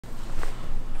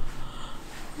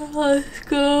Let's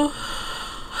go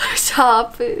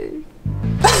shopping.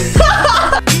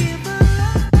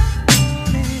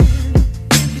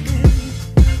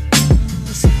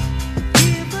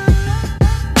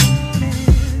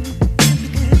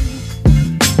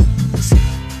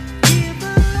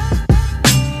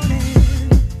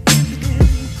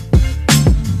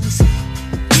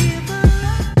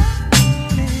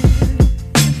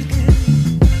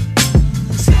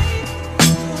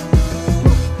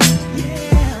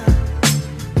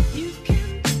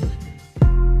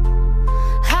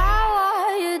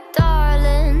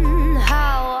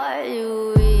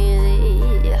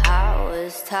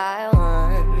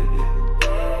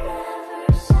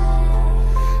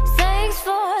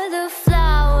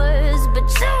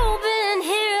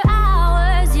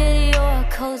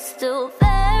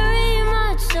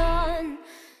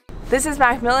 This is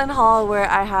Macmillan Hall, where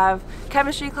I have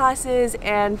chemistry classes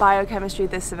and biochemistry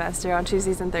this semester on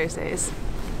Tuesdays and Thursdays.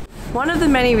 One of the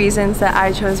many reasons that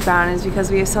I chose Brown is because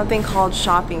we have something called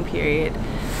shopping period.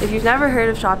 If you've never heard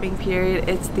of shopping period,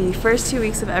 it's the first 2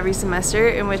 weeks of every semester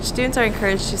in which students are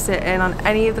encouraged to sit in on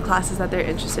any of the classes that they're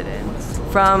interested in.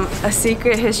 From a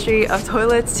secret history of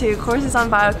toilets to courses on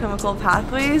biochemical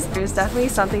pathways, there's definitely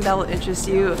something that will interest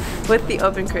you with the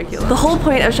open curriculum. The whole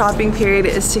point of shopping period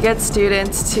is to get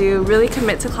students to really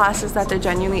commit to classes that they're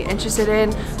genuinely interested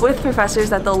in with professors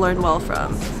that they'll learn well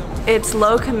from. It's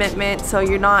low commitment, so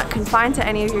you're not confined to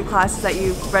any of your classes that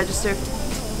you registered.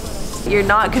 You're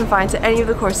not confined to any of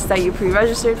the courses that you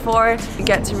pre-registered for. You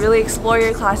get to really explore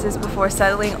your classes before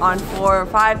settling on 4 or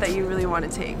 5 that you really want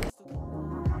to take.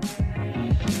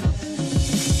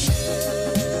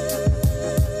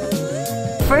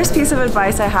 First piece of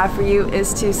advice I have for you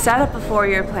is to set up a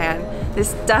 4-year plan.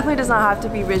 This definitely does not have to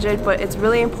be rigid, but it's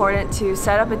really important to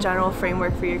set up a general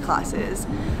framework for your classes.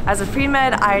 As a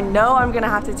pre-med, I know I'm going to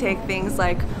have to take things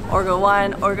like Orgo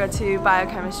 1, Orgo 2,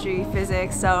 biochemistry,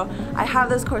 physics, so I have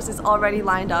those courses already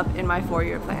lined up in my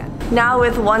 4-year plan. Now,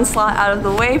 with one slot out of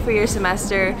the way for your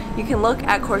semester, you can look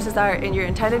at courses that are in your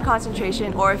intended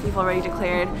concentration, or if you've already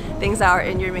declared, things that are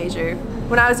in your major.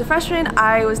 When I was a freshman,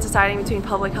 I was deciding between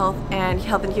public health and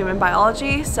health and human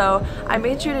biology, so I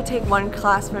made sure to take one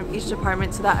class from each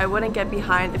department so that I wouldn't get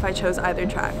behind if I chose either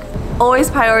track. Always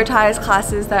prioritize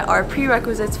classes that are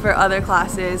prerequisites for other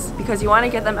classes because you want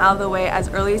to get them out of the way as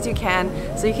early as you can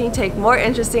so you can take more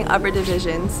interesting upper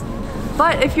divisions.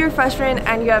 But if you're a freshman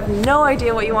and you have no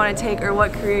idea what you want to take or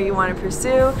what career you want to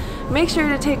pursue, make sure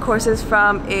to take courses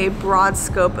from a broad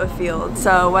scope of fields.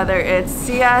 So whether it's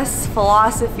CS,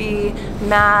 philosophy,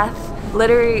 math,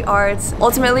 literary arts,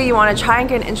 ultimately you want to try and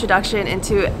get an introduction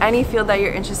into any field that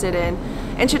you're interested in.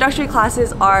 Introductory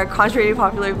classes are, contrary to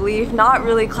popular belief, not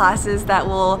really classes that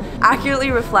will accurately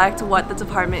reflect what the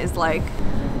department is like.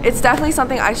 It's definitely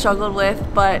something I struggled with,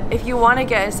 but if you want to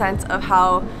get a sense of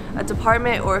how a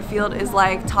department or a field is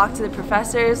like, talk to the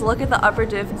professors, look at the upper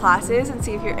div classes and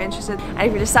see if you're interested. And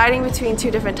if you're deciding between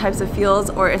 2 different types of fields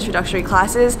or introductory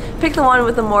classes, pick the one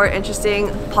with the more interesting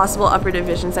possible upper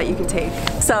divisions that you can take.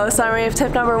 So, summary of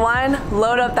tip number 1,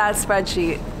 load up that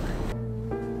spreadsheet.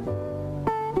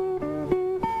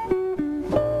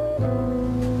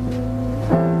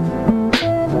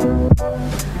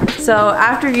 So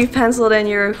after you've penciled in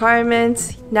your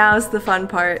requirements, now's the fun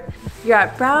part. You're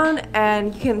at Brown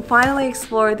and you can finally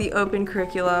explore the open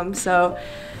curriculum. So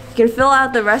you can fill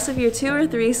out the rest of your 2 or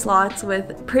 3 slots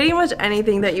with pretty much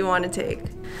anything that you want to take.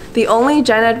 The only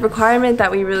gen ed requirement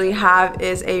that we really have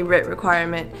is a writ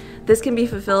requirement. This can be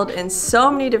fulfilled in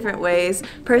so many different ways.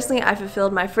 Personally, I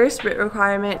fulfilled my first writ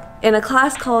requirement in a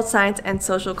class called Science and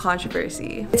Social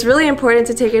Controversy. It's really important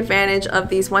to take advantage of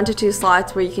these 1 to 2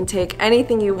 slots where you can take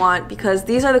anything you want because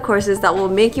these are the courses that will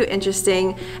make you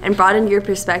interesting and broaden your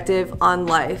perspective on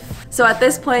life. So at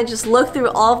this point, just look through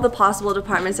all of the possible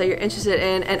departments that you're interested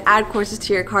in and add courses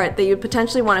to your cart that you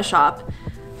potentially want to shop.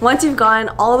 Once you've gotten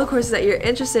all the courses that you're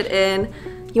interested in,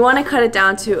 you want to cut it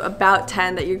down to about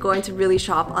 10 that you're going to really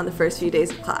shop on the first few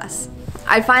days of class.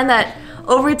 I find that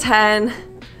over 10,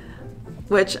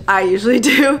 which I usually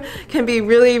do, can be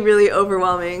really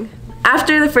overwhelming.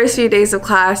 After the first few days of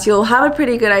class, you'll have a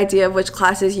pretty good idea of which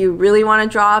classes you really want to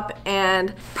drop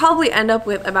and probably end up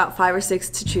with about 5 or 6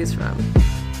 to choose from.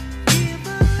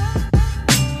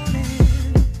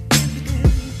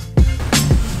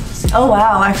 Oh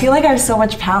wow, I feel like I have so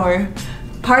much power.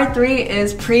 Part 3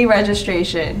 is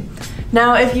pre-registration.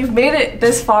 Now, if you've made it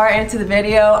this far into the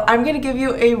video, I'm gonna give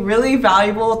you a really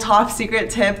valuable top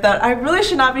secret tip that I really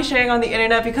should not be sharing on the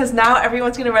internet because now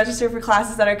everyone's gonna register for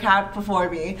classes that are capped before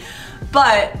me.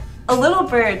 But A little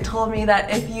bird told me that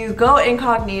if you go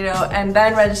incognito and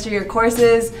then register your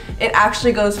courses, it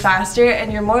actually goes faster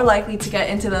and you're more likely to get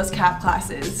into those CAP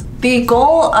classes. The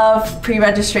goal of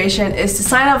pre-registration is to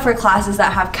sign up for classes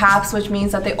that have caps, which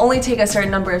means that they only take a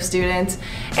certain number of students,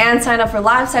 and sign up for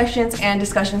lab sections and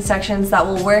discussion sections that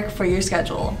will work for your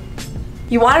schedule.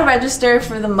 You want to register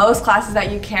for the most classes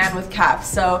that you can with caps.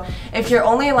 So if you're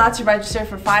only allowed to register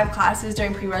for 5 classes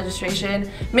during pre-registration,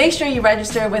 make sure you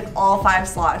register with all 5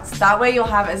 slots. That way you'll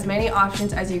have as many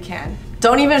options as you can.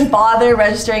 Don't even bother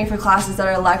registering for classes that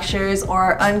are lectures or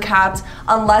are uncapped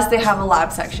unless they have a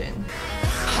lab section.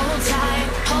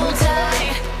 Hold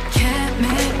tight,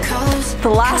 chemicals. The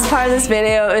last part of this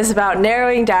video is about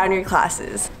narrowing down your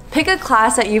classes. Pick a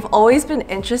class that you've always been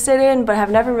interested in but have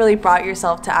never really brought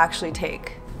yourself to actually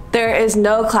take. There is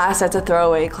no class that's a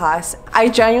throwaway class. I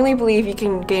genuinely believe you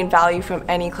can gain value from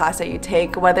any class that you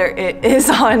take, whether it is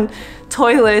on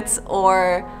toilets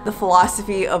or the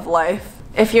philosophy of life.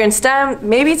 If you're in STEM,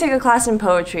 maybe take a class in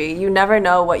poetry. You never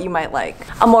know what you might like.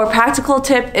 A more practical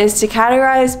tip is to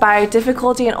categorize by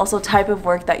difficulty and also type of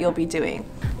work that you'll be doing.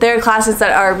 There are classes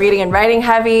that are reading and writing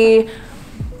heavy,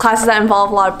 classes that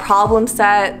involve a lot of problem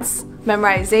sets,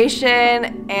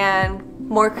 memorization, and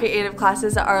more creative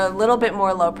classes that are a little bit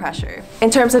more low pressure. In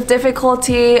terms of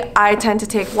difficulty, I tend to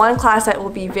take one class that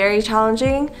will be very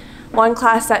challenging, one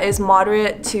class that is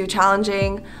moderate to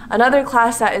challenging, another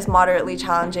class that is moderately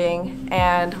challenging,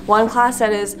 and one class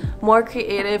that is more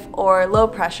creative or low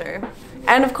pressure.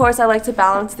 And of course, I like to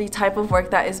balance the type of work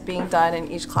that is being done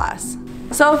in each class.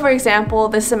 So for example,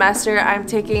 this semester I'm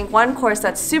taking one course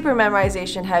that's super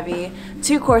memorization heavy,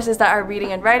 2 courses that are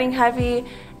reading and writing heavy,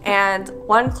 and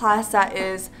one class that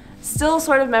is still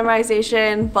sort of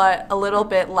memorization but a little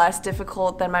bit less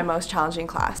difficult than my most challenging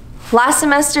class. Last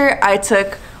semester I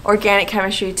took Organic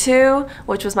Chemistry 2,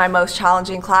 which was my most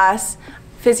challenging class,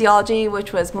 Physiology,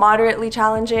 which was moderately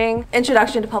challenging,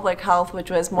 Introduction to Public Health,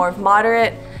 which was more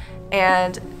moderate,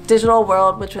 and Digital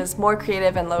World, which was more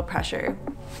creative and low pressure.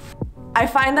 I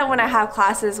find that when I have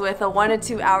classes with a 1 to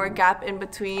 2 hour gap in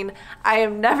between, I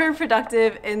am never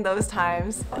productive in those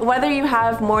times. Whether you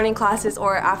have morning classes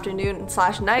or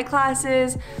afternoon/night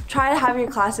classes, try to have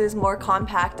your classes more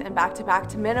compact and back-to-back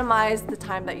to minimize the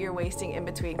time that you're wasting in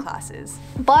between classes.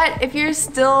 But if you're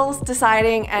still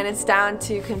deciding and it's down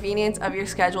to convenience of your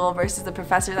schedule versus the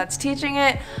professor that's teaching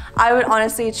it, I would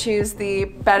honestly choose the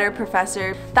better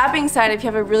professor. That being said, if you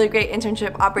have a really great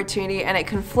internship opportunity and it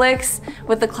conflicts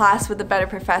with the class with the better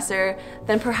professor,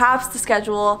 then perhaps the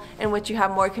schedule in which you have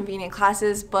more convenient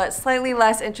classes but slightly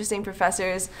less interesting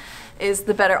professors is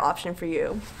the better option for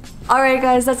you. Alright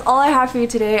guys, that's all I have for you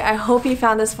today. I hope you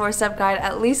found this 4-step guide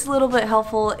at least a little bit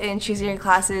helpful in choosing your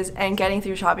classes and getting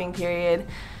through shopping period.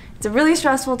 It's a really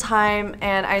stressful time,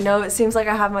 and I know it seems like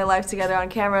I have my life together on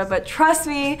camera, but trust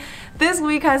me, this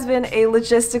week has been a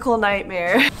logistical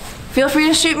nightmare. Feel free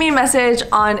to shoot me a message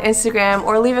on Instagram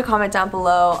or leave a comment down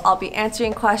below. I'll be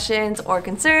answering questions or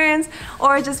concerns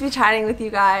or just be chatting with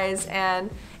you guys, and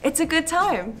it's a good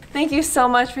time. Thank you so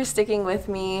much for sticking with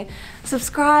me.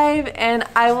 Subscribe, and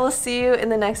I will see you in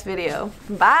the next video.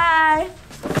 Bye!